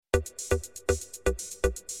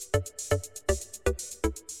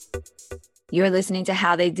You're listening to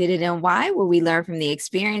How They Did It and Why, where we learn from the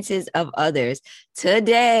experiences of others.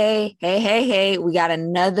 Today, hey, we got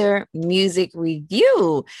another music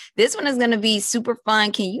review. This one is going to be super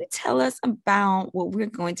fun. Can you tell us about what we're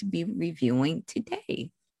going to be reviewing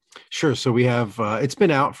today? Sure. So we have, it's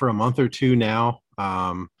been out for a month or two now.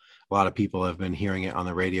 A lot of people have been hearing it on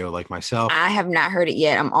the radio, like myself. I have not heard it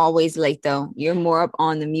yet. I'm always late, though. You're more up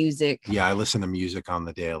on the music. Yeah, I listen to music on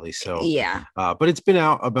the daily. So yeah. But it's been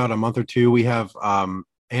out about a month or two. We have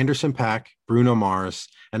Anderson .Paak, Bruno Mars,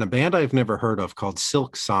 and a band I've never heard of called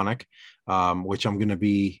Silk Sonic, which I'm going to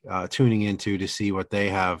be tuning into to see what they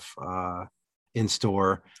have in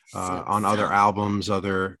store on other albums,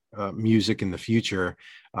 other music in the future.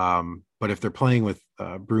 But if they're playing with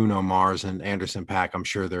Bruno Mars and Anderson .Paak, I'm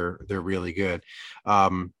sure they're really good.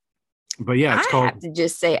 But yeah, it's called. I have to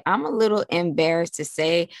just say, I'm a little embarrassed to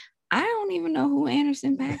say I don't even know who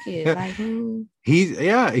Anderson .Paak is. Like who? He's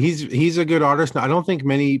a good artist. I don't think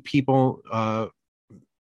many people,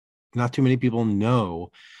 not too many people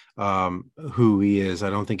know who he is. I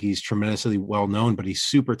don't think he's tremendously well known, but he's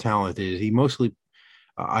super talented. He mostly,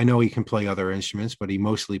 I know he can play other instruments, but he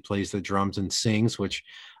mostly plays the drums and sings, which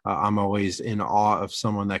I'm always in awe of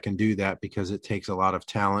someone that can do that because it takes a lot of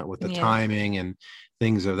talent with the timing and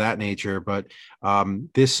things of that nature. But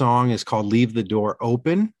this song is called Leave the Door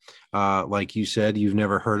Open. Like you said, you've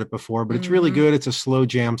never heard it before, but it's really good. It's a slow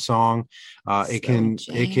jam song. It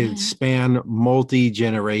can span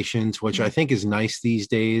multi-generations, which I think is nice these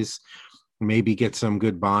days. Maybe get some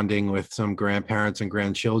good bonding with some grandparents and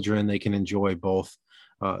grandchildren. They can enjoy both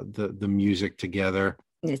the music together.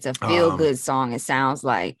 It's a feel-good song, it sounds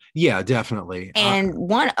like. Yeah, definitely. And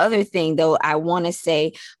one other thing, though, I want to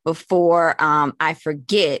say before I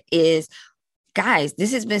forget is, guys,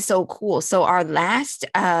 this has been so cool. So our last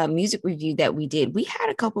music review that we did, we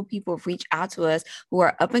had a couple people reach out to us who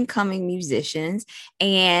are up-and-coming musicians,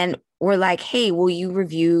 and we're like, hey, will you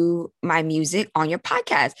review my music on your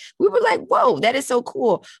podcast? We were like, whoa, that is so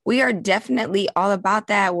cool. We are definitely all about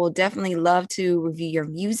that. We'll definitely love to review your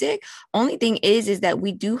music. Only thing is that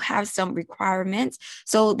we do have some requirements.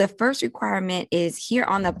 So the first requirement is here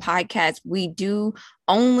on the podcast, we do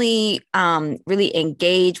only really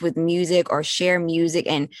engage with music or share music,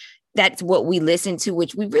 and that's what we listen to,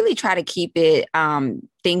 which we really try to keep it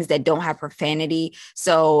things that don't have profanity.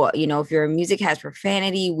 So, if your music has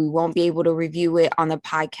profanity, we won't be able to review it on the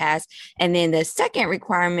podcast. And then the second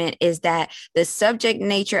requirement is that the subject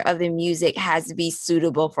nature of the music has to be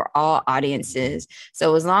suitable for all audiences.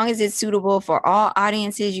 So as long as it's suitable for all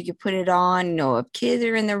audiences, you can put it on, if kids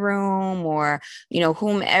are in the room or,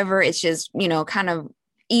 whomever. It's just, kind of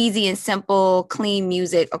easy and simple, clean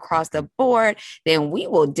music across the board, then we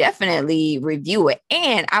will definitely review it.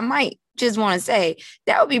 And I might just want to say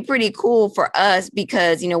that would be pretty cool for us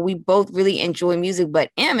because, we both really enjoy music,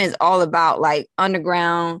 but M is all about like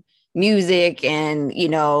underground music and,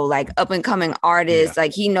 like up and coming artists.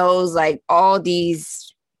 Like he knows like all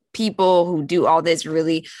these people who do all this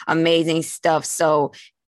really amazing stuff. So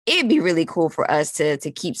it'd be really cool for us to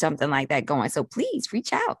keep something like that going. So please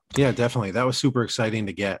reach out. Yeah, definitely. That was super exciting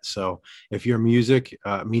to get. So if your music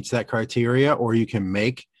meets that criteria, or you can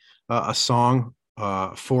make a song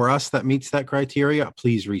for us that meets that criteria,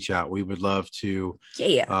 please reach out. We would love to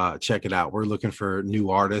check it out. We're looking for new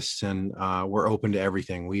artists, and we're open to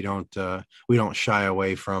everything. We don't shy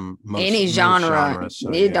away from any genre. Genres,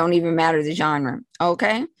 so, it don't even matter the genre.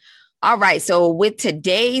 Okay. All right. So with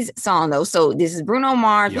today's song, though, so this is Bruno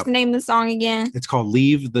Mars. What's the name of the song again? It's called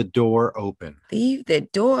Leave the Door Open. Leave the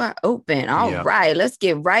Door Open. All right. Let's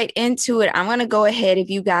get right into it. I'm going to go ahead, if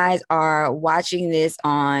you guys are watching this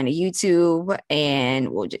on YouTube, and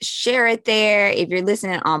we'll just share it there. If you're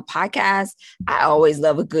listening on podcasts, I always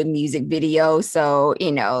love a good music video. So,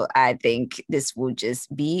 I think this will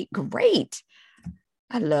just be great.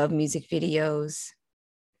 I love music videos.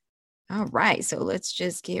 All right, so let's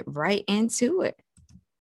just get right into it.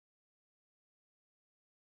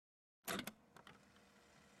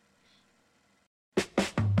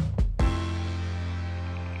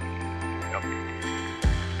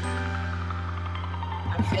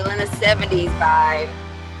 I'm feeling a 70s vibe.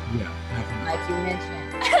 Yeah, definitely. Like you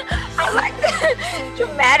mentioned. I like the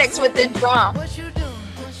dramatics with the drum.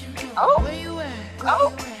 Oh.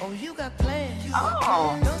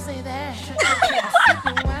 Don't say that.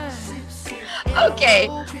 Okay,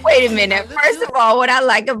 wait a minute. First of all, what I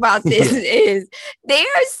like about this is they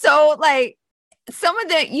are so like some of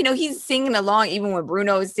the, he's singing along even when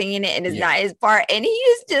Bruno is singing it and it's Yeah. not his part. And he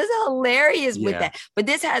is just hilarious with Yeah. that. But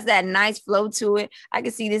this has that nice flow to it. I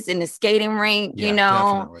can see this in the skating rink, Yeah,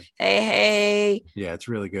 definitely. Hey. Yeah, it's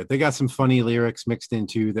really good. They got some funny lyrics mixed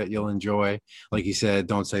into that you'll enjoy. Like he said,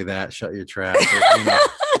 don't say that, shut your trap.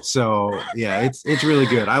 So yeah, it's really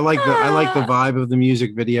good. I like the vibe of the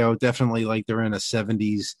music video. Definitely like they're in a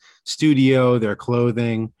 70s studio, their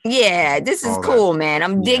clothing. Yeah, this is cool, man.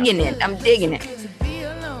 I'm digging it.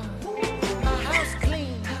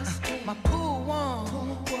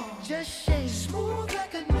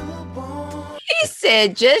 He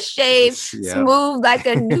said, just shave, smooth like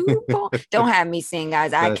a newborn. Don't have me sing,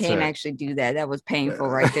 guys. I can't actually do that. That was painful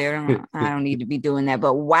right there. I don't need to be doing that,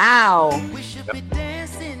 but wow. We should be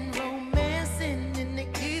dancing, romancing in the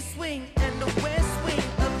east wing and the west wing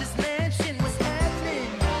of this mansion. What's happening?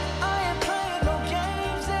 I am playing no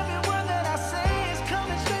games. Every word that I say is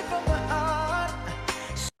coming straight from the heart.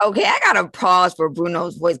 Okay, I gotta pause for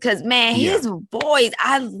Bruno's voice because, man, his voice,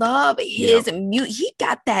 I love his mute. He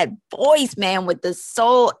got that voice, man, with the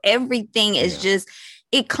soul. Everything is just,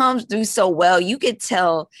 it comes through so well. You could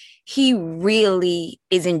tell he really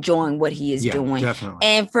is enjoying what he is doing. Definitely.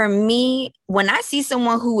 And for me, when I see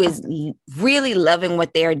someone who is really loving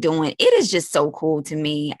what they're doing, it is just so cool to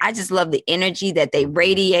me. I just love the energy that they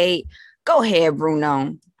radiate. Go ahead,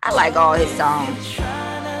 Bruno. I like all his songs.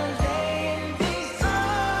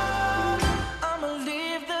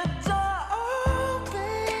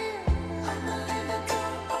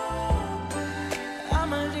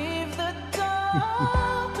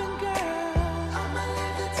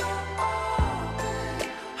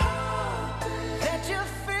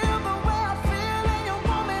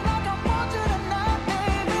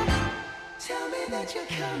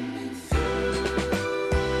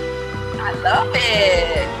 I love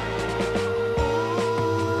it.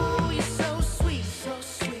 So sweet.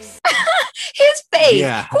 His face.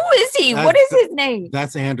 Yeah. Who is he? What is his name?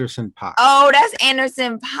 That's Anderson .Paak. Oh, that's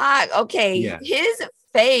Anderson .Paak. Okay. Yeah. His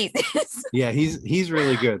face. Yeah, he's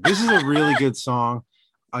really good. This is a really good song.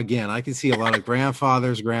 Again, I can see a lot of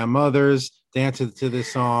grandfathers, grandmothers dancing to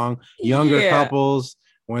this song, younger couples.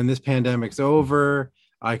 When this pandemic's over,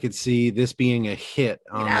 I could see this being a hit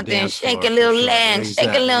on the dance floor. Shake a little land,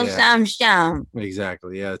 shake a little sham.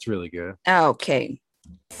 Exactly. Yeah, it's really good. Okay.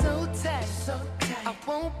 So tight, I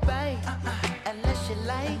won't bite unless you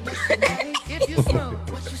like. If you smoke,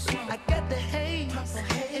 what you smoke, I got the haze.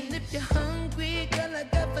 And if you're hungry, girl, I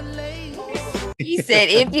got filet. He said,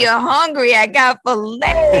 if you're hungry, I got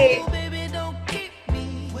filet.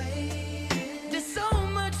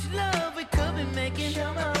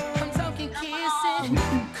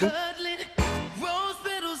 Cuddling, rose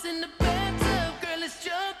petals in the bathtub, girl, it's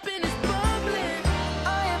jumping, it's bubbling.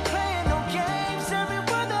 I am playing no games. Every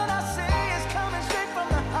word that I say is coming straight from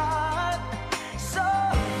the heart. So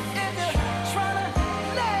if you're trying to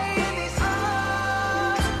lay in these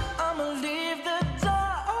arms, I'ma leave the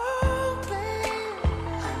door open.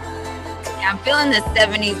 I'm feeling the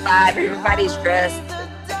 70s vibe. Everybody's dressed.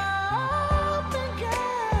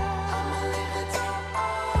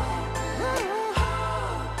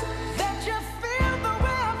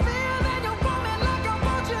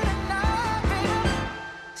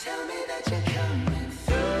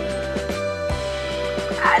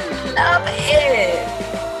 I love it.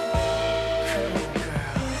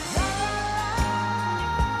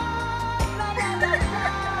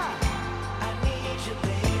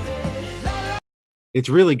 It's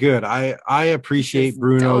really good. I appreciate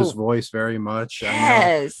Bruno's voice very much.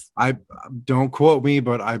 Yes. I don't quote me,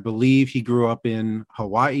 but I believe he grew up in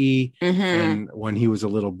Hawaii. Mm-hmm. And when he was a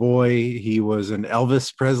little boy, he was an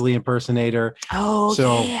Elvis Presley impersonator. Oh,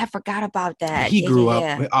 so I forgot about that. He grew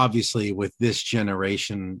up obviously with this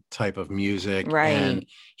generation type of music, right? And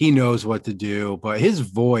he knows what to do. But his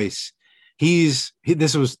voice, this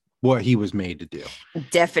was what he was made to do.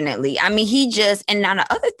 Definitely. I mean, and now the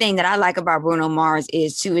other thing that I like about Bruno Mars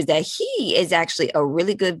is that he is actually a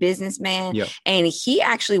really good businessman. Yep. And he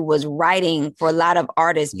actually was writing for a lot of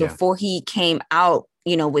artists before he came out,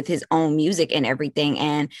 with his own music and everything.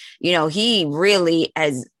 And,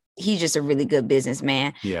 he's just a really good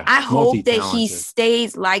businessman. Yeah. I hope that he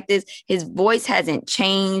stays like this. His voice hasn't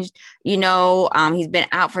changed. He's been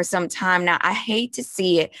out for some time now. I hate to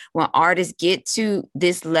see it when artists get to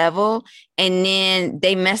this level and then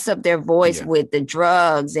they mess up their voice with the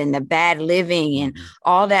drugs and the bad living and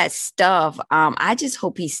all that stuff. I just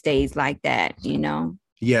hope he stays like that,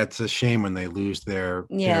 Yeah, it's a shame when they lose their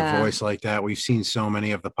voice like that. We've seen so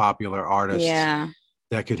many of the popular artists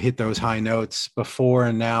that could hit those high notes before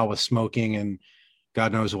and now with smoking and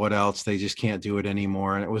God knows what else. They just can't do it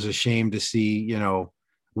anymore. And it was a shame to see,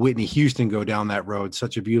 Whitney Houston go down that road,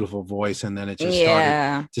 such a beautiful voice, and then it just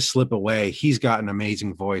started to slip away. He's got an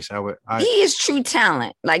amazing voice. He is true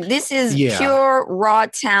talent. Like, this is Yeah. pure raw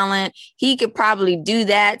talent. He could probably do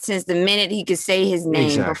that since the minute he could say his name,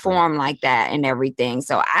 Exactly. perform like that and everything.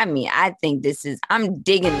 So I think I'm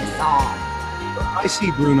digging the song. I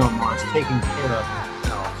see Bruno Mars taking care of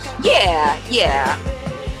himself. Yeah.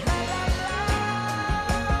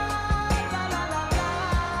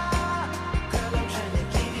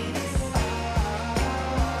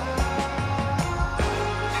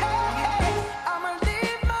 I'ma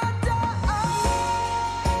leave my door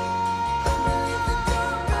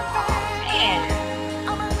Man.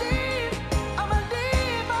 I'ma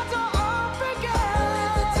leave my door open,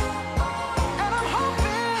 girl. And I'm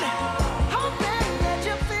hoping that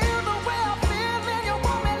you feel the way I feel, and you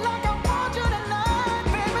want me like I want you tonight,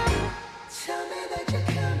 baby. Tell me that you're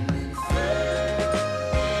coming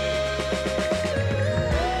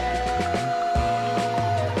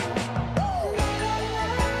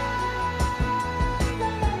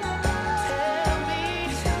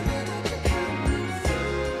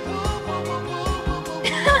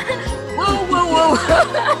Woo, woo, woo.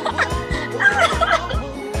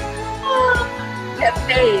 That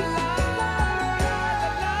face.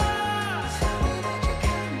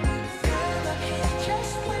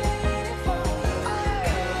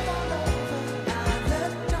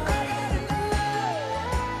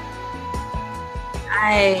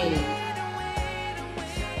 I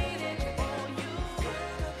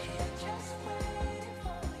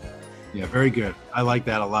Yeah, very good. I like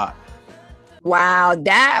that a lot. Wow,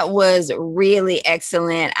 that was really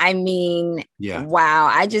excellent. I mean, Yeah. wow,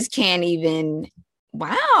 I just can't even.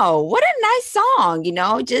 Wow, what a nice song,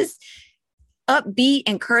 just upbeat,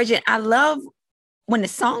 encouraging. I love when the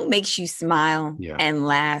song makes you smile Yeah. and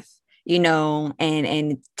laugh,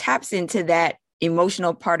 and taps into that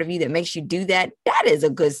emotional part of you that makes you do that. That is a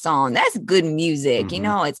good song. That's good music.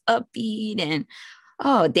 Mhm. It's upbeat and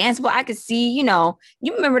danceable. I could see, you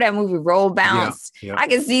remember that movie Roll Bounce? Yeah. I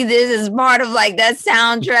can see this as part of like that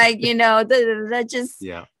soundtrack, that just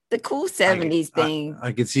Yeah. the cool 70s thing.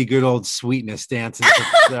 I could see good old Sweetness dancing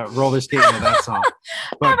to roller skating to that song.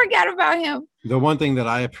 I But forgot about him. the one thing that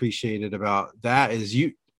I appreciated about that is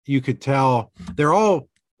you could tell they're all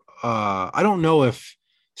I don't know if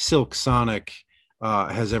Silk Sonic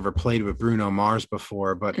has ever played with Bruno Mars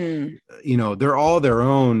before, but they're all their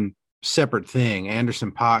own separate thing.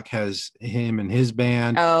 Anderson .Paak has him and his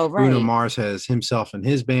band. Oh, right. Bruno Mars has himself and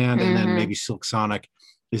his band, and then Mhm. maybe Silk Sonic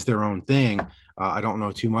is their own thing. I don't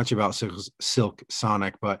know too much about Silk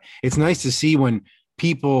Sonic, but it's nice to see when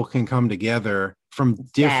people can come together from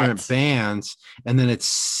different bands and then it's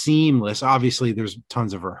seamless. Obviously, there's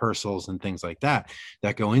tons of rehearsals and things like that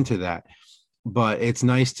go into that. But it's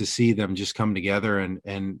nice to see them just come together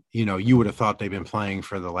and you would have thought they've been playing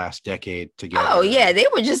for the last decade together. Oh yeah, they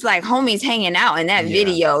were just like homies hanging out in that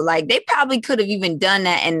video. Like they probably could have even done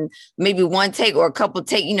that in maybe one take or a couple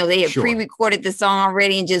take. They had pre-recorded the song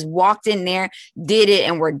already and just walked in there, did it,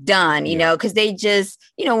 and we're done. Because they just,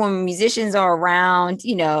 when musicians are around,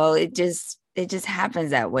 it just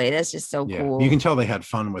happens that way. That's just so cool. You can tell they had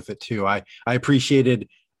fun with it too. I appreciated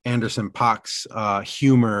Anderson .Paak's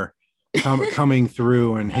coming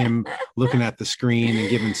through and him looking at the screen and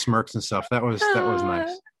giving smirks and stuff. That was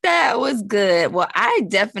nice. That was good. Well, I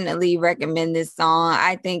definitely recommend this song.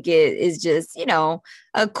 I think it is just,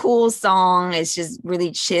 a cool song. It's just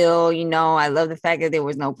really chill. I love the fact that there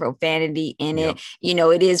was no profanity in it.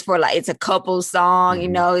 It is for like, it's a couple song,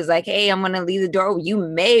 Mm-hmm. It's like, hey, I'm going to leave the door. You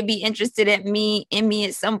may be interested in me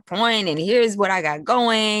at some point, and here's what I got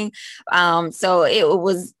going. So it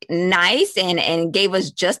was nice and gave us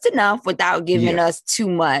just enough without giving us too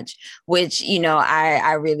much, which,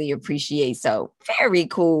 I really appreciate. So very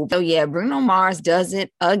cool. So yeah, Bruno Mars does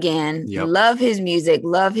it again. Love his music,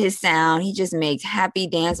 love his sound. He just makes happy,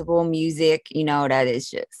 danceable music. That is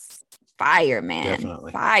just fire, man.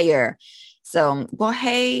 Definitely. Fire. So, well,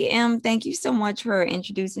 hey, thank you so much for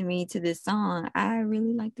introducing me to this song. I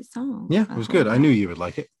really like the song. Yeah, it was good. I knew you would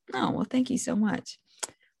like it. Oh, well, thank you so much.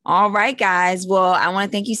 All right, guys. Well, I want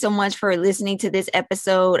to thank you so much for listening to this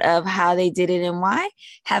episode of How They Did It and Why.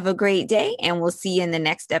 Have a great day, and we'll see you in the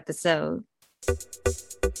next episode.